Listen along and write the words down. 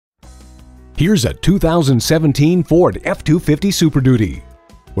Here's a 2017 Ford F-250 Super Duty.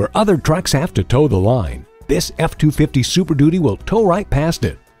 Where other trucks have to toe the line, this F-250 Super Duty will tow right past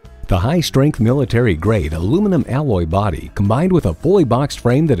it. The high-strength military-grade aluminum alloy body, combined with a fully boxed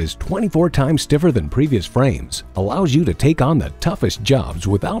frame that is 24 times stiffer than previous frames, allows you to take on the toughest jobs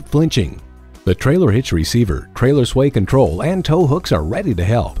without flinching. The trailer hitch receiver, trailer sway control, and tow hooks are ready to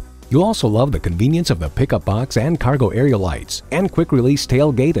help. You'll also love the convenience of the pickup box and cargo area lights, and quick-release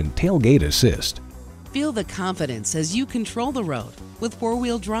tailgate and tailgate assist. Feel the confidence as you control the road with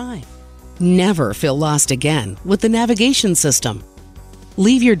four-wheel drive. Never feel lost again with the navigation system.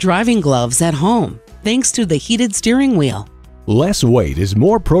 Leave your driving gloves at home thanks to the heated steering wheel. Less weight is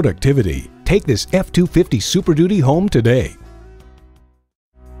more productivity. Take this F-250 Super Duty home today.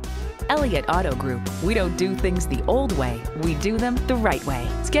 Elliott Auto Group. We don't do things the old way, we do them the right way.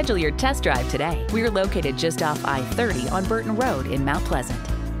 Schedule your test drive today. We're located just off I-30 on Burton Road in Mount Pleasant.